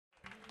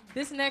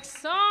This next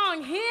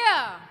song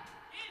here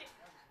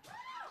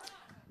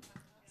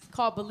is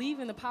called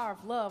Believe in the Power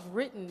of Love,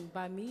 written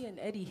by me and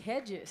Eddie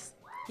Hedges.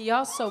 He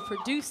also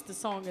produced the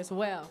song as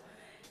well.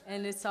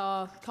 And it's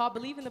called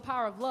Believe in the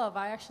Power of Love.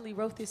 I actually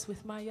wrote this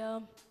with my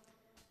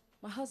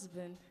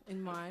husband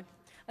in mind.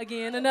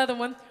 Again, another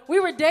one. We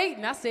were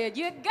dating. I said,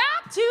 you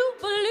got to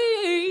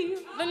believe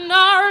in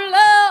our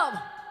love.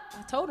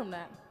 I told him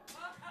that.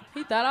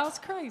 He thought I was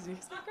crazy.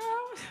 He's like,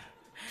 girl.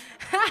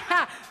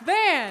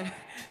 Band.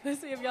 Let's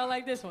see if y'all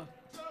like this one.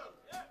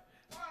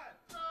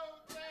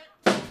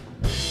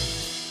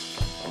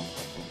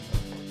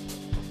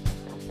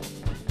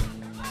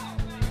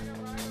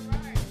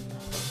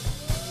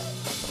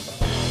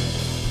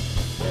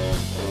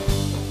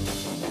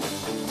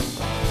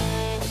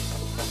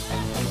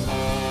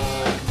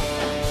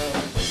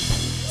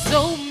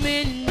 So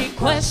many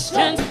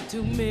questions,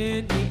 too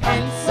many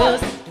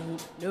answers.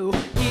 Don't know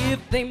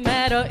if they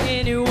matter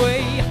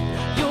anyway.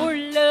 Your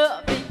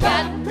love, it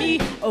got me.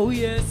 Oh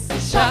yes,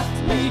 it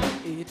shocked me.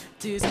 It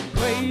is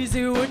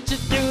crazy what you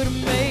do to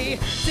me.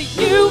 So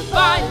you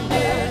find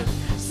it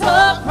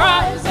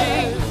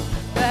surprising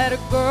that a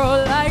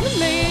girl like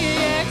me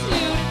asks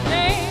you to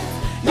dance.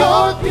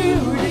 Your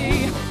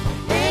beauty,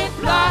 it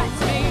blinds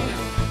me.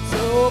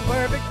 So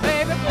perfect,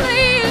 baby,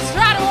 please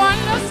try to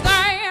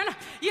understand.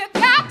 You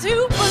got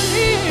to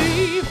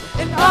believe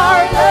in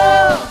our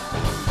love.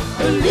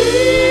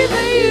 Believe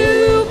in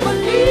you,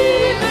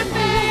 believe in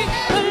me,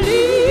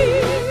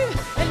 believe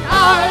in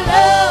our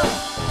love.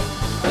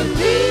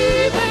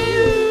 Believe in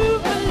you,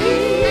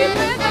 believe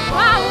in the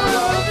power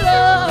of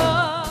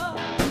love.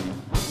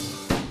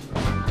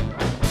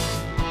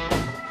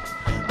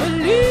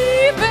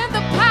 Believe in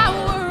the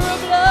power of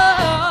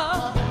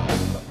love.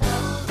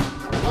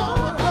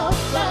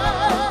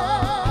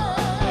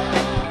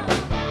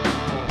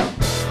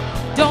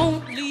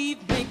 Don't leave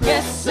me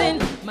guessing,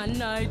 my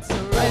nights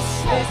are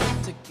restless.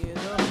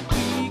 Together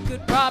we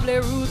could probably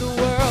rule the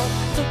world.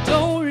 So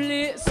don't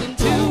listen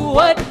to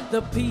what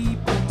the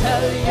people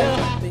tell you.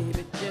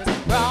 Baby, just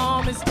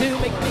promise to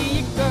make me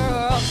a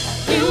girl.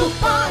 You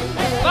find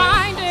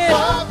it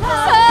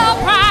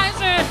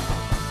surprising.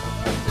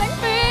 Let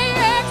me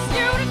ask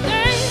you to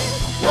dance.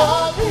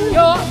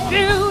 Your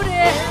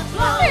beauty,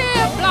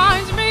 it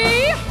blinds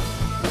me.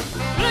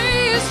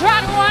 Please try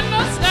to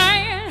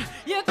understand.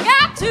 You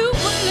got to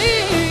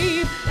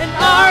believe in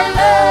our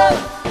love.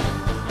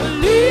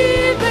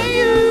 Believe in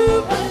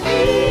you,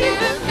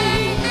 believe in me,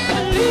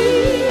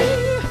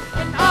 believe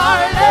in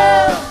our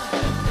love.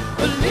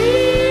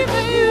 Believe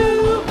in you,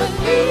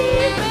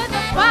 believe in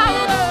the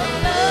power of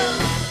love.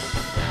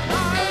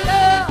 Our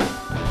love.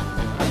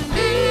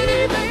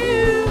 Believe in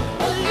you,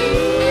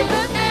 believe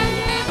in me,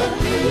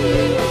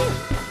 believe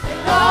in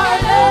our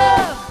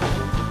love.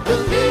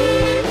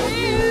 Believe in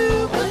you,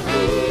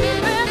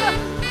 believe in the...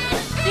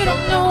 You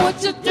don't know what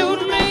you do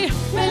to me,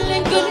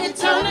 feeling good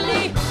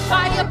internally.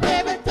 Fire,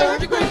 baby, third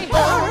degree.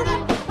 I'm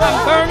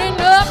burning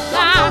up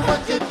now.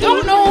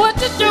 Don't know what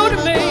to do to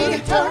me.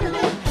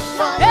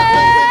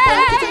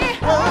 Hey,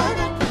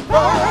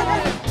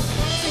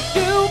 so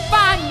you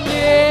find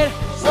it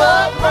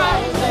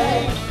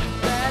surprising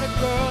that a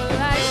girl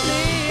like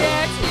me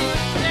asks you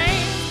to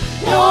change.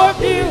 Your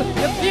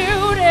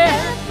beauty,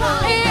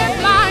 it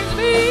blinds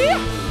me.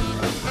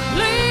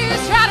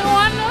 Please try to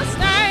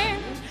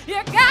understand. You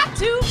got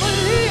to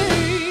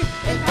believe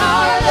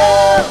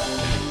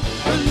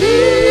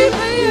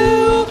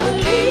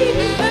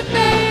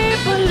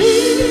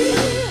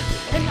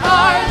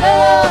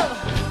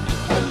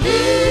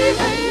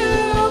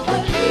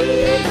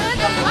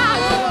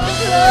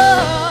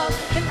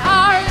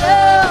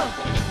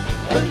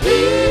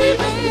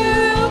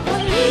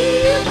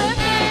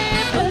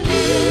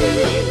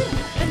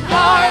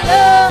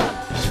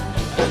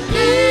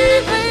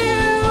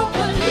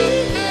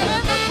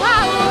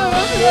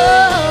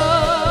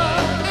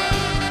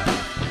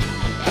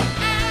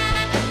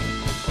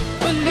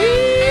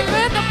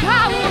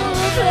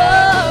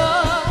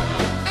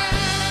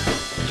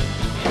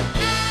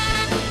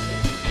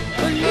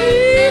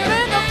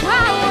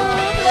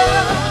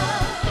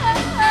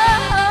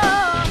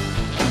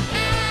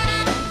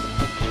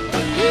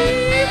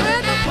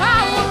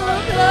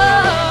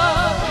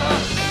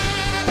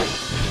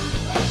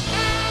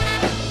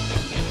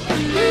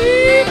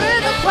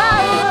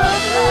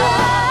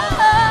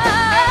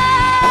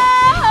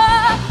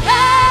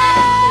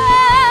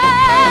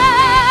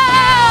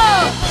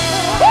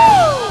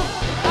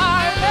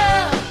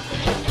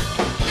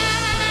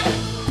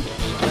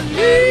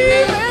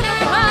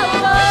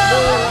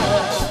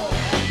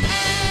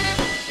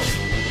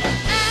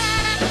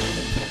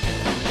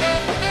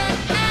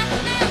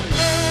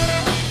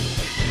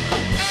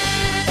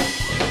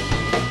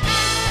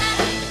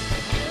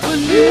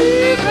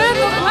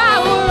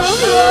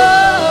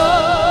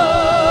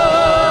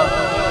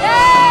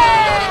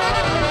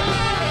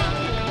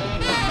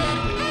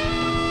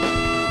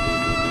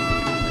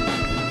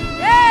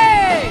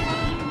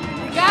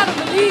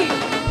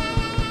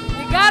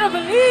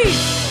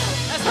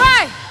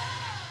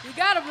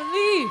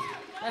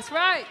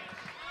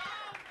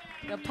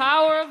The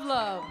power of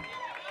love.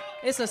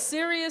 It's a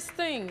serious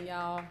thing,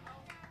 y'all.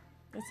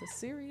 It's a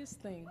serious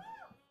thing.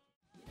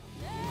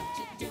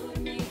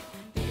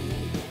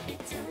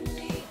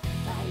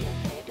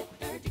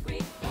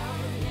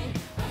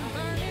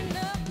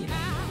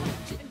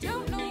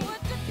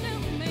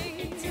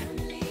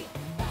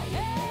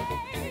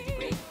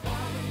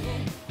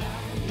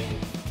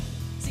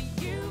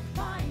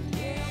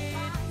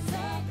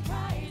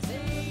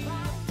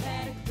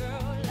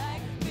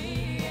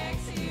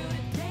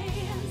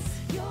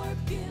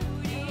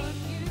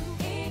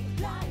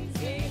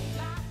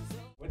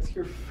 What's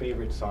your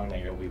favorite song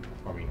that you'll be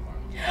performing tomorrow?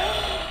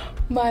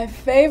 My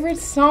favorite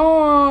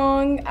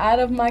song out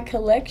of my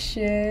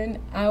collection,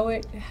 I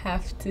would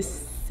have to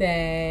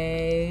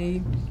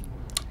say...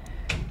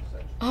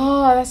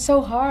 Oh, that's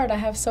so hard. I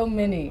have so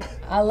many.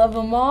 I love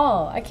them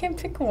all. I can't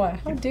pick one.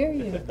 How dare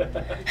you?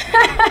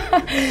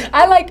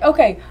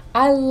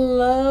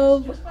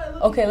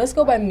 Okay, let's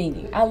go by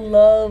meaning. I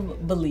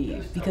love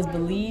Believe, because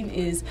Believe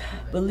is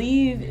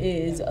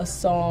a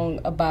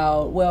song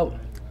about, well,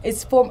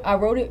 I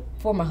wrote it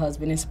for my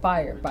husband,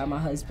 inspired by my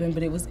husband,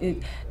 but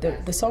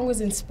the song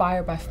was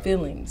inspired by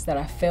feelings that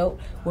I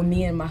felt when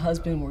me and my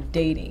husband were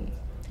dating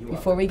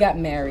before we got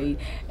married,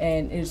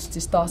 and it's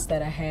just thoughts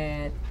that I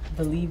had.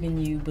 Believe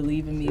in you,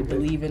 believe in me,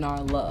 believe in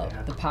our love.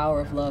 The power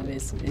of love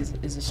is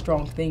a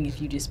strong thing.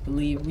 If you just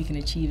believe, we can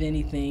achieve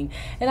anything.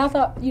 And I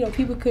thought,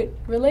 people could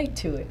relate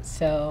to it.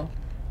 So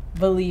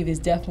Believe is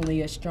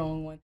definitely a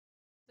strong one.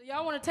 So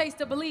y'all want to taste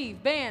the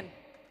Believe? Band,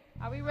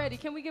 are we ready?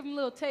 Can we give them a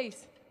little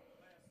taste?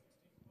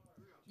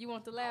 You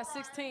want the last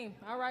 16?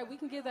 All right, we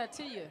can give that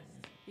to you.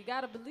 You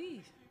got to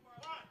believe.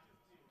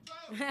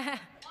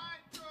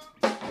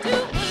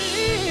 To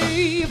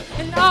believe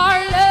in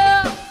our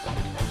love.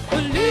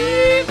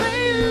 Believe in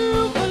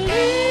you,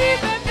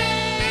 believe in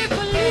me,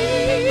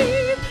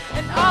 believe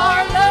in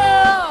our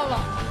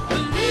love.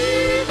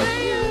 Believe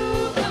in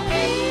you,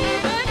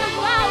 believe in the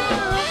power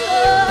of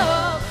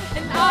love.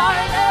 In our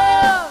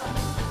love,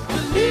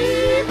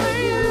 believe in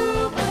you,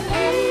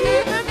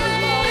 believe in me,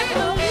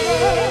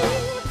 believe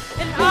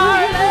in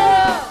our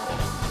love.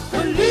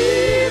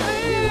 Believe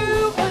in you,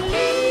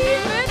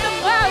 believe in the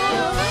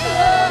power of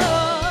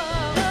love.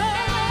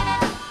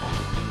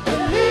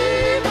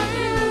 Believe in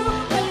you,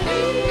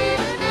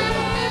 believe in me,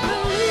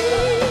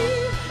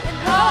 believe in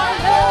our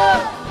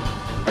love.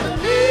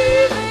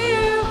 Believe in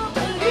you,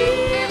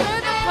 believe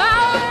in the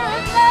power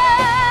of love.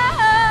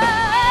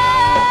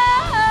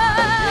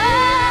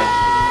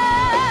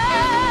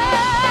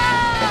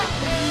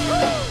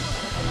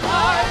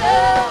 Our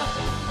love.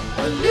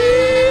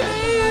 Believe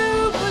in you,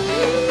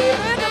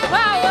 believe in the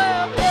power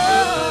of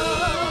love.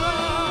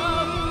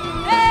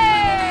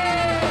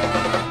 Hey!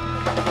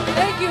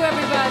 Thank you,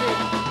 everybody.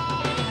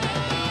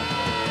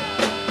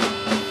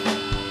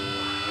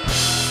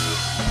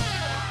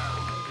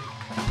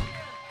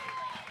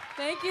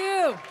 Thank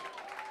you.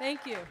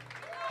 Thank you.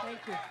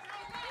 Thank you.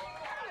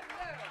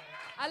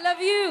 I love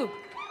you.